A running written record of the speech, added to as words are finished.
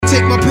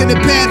Take my pen and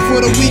pad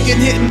for the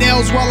weekend, hitting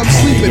nails while I'm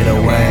sleeping. Get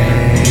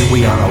away,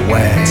 we on our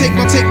way. Take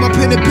my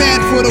pen and pad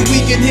for the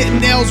weekend, hitting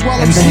nails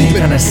while I'm and they sleeping.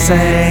 ain't gonna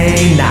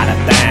say not a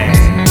thing.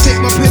 Take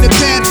my pen and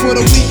pad for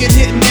the weekend,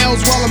 hitting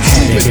nails while I'm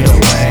sleeping. Get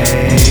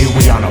away,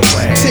 we on our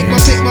way. Take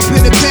my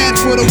pen and pad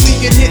for the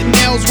weekend, hitting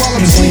nails while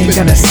I'm and they ain't sleeping.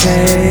 gonna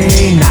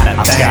say not a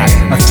thing. I've got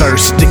a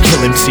thirst to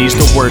kill MC's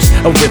the worst.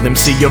 A real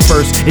MC, your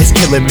verse is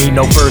killing me.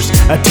 No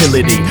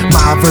versatility.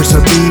 My verse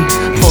will be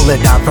full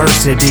of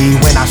diversity.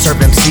 When I serve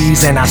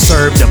MCs and I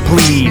serve to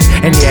please.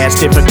 And yeah, it's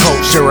difficult,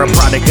 sure, a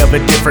product of a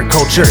different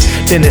culture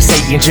than the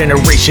Satan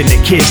generation, the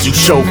kids who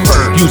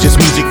chauffeur. Uses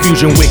music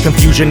fusion with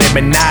confusion and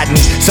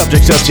monotony.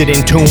 Subject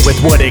in tune with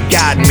what it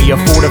got me. A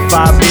 4 to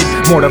 5 bit,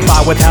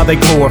 mortified with how they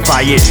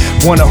glorify it.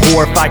 Wanna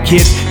horrify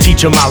kids,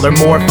 teach them I'll learn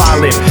more if I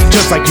live.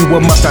 Just like you,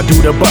 what must I do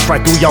to bust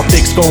right through y'all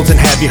thick skulls? And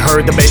have you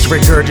heard the basic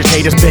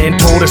regurgitators been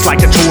told? It's like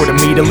a chore to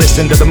me to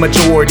listen to the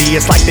majority.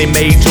 It's like they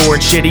made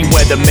George shitty,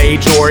 whether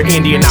major or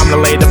Indian. I'm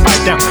gonna lay the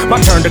pipe down. My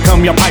turn to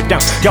come, y'all pipe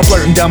down. Y'all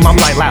blurting dumb, I'm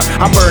light loud.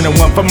 I'm burning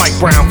one for Mike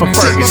Brown, for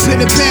Ferguson.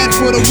 Take my pen and pad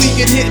for the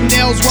weekend, hitting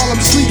nails while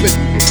I'm sleeping.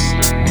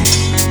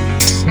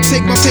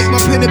 Take my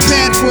pen and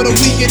pad for the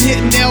weekend,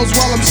 hitting nails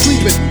while I'm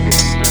sleeping.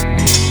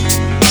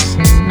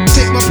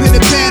 Take my pen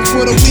and pad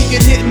for the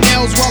weekend, hitting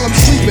nails while I'm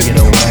sleeping. Get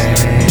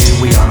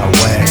away, we on our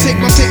way. Take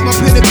my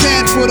pen and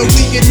pad for the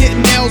weekend,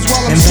 hitting nails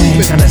while I'm and they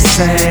ain't sleeping. gonna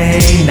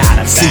say not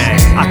a thing.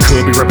 I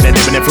could be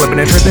repetitive and flipping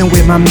and tripping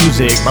with my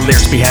music. My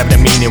lyrics be having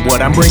a meaning.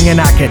 What I'm bringing,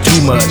 I get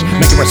too much.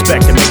 Making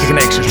respect and making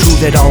connections. True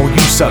that all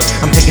you suck.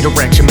 I'm taking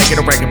direction, making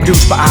a record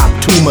produced, but I'm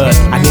too much.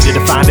 I needed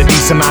to find a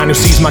decent mind who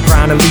sees my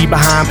grind and leave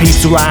behind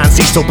peeps who lie and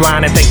see so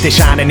blind and think they're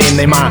shining in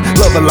their mind.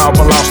 Love a law,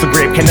 but lost the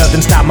grip. Can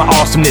nothing stop my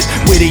awesomeness?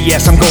 With it,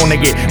 yes, I'm gonna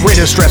get rid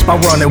of stress by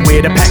running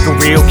with a pack of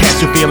real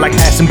cats who feel like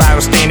passing by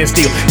or standing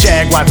still.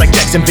 Jaguars like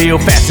Jacksonville,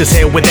 fast as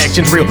hell with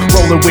actions real.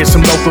 Rolling with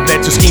some local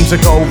vets who schemes to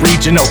go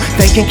regional.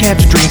 They can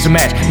capture dreams and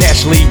match.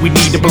 Nationally, we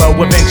need to blow.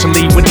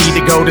 Eventually, we need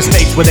to go to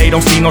states where they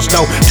don't see no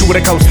snow. To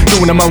the coast,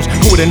 doing the most.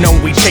 Who would've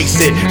known we chase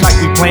it? Like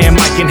we playing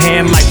mic in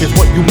hand. Life is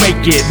what you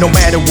make it. No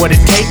matter what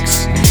it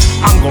takes,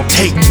 I'm gonna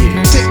take it.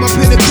 Take my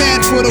pen and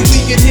pad for the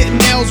weekend, hitting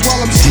nails while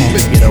I'm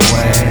sleeping. Get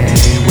away,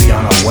 we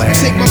on our way.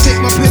 Take my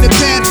pen and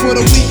pad for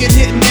the weekend,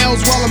 hitting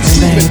nails while I'm and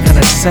they sleeping. ain't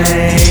gonna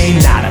say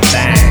not a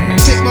thing.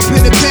 Take my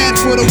pen and pad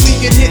for the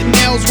weekend, hitting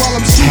nails while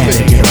I'm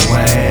sleeping. Get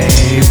away,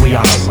 we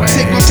on our way.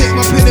 Take my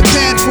pen and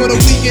pad for the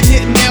weekend,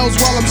 hitting nails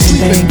while I'm and they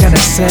sleeping. ain't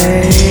gonna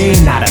say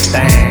not a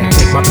thing.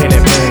 Take my pen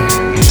and pen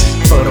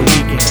for the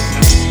weekend.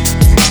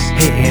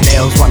 Hitting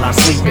nails while I'm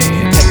sleeping.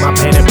 Take my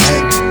pen and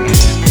pen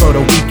for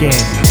the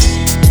weekend.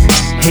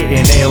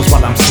 Hitting nails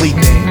while I'm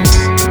sleeping.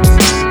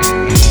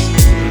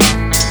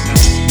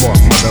 More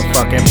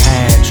motherfucking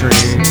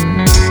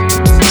Patrick.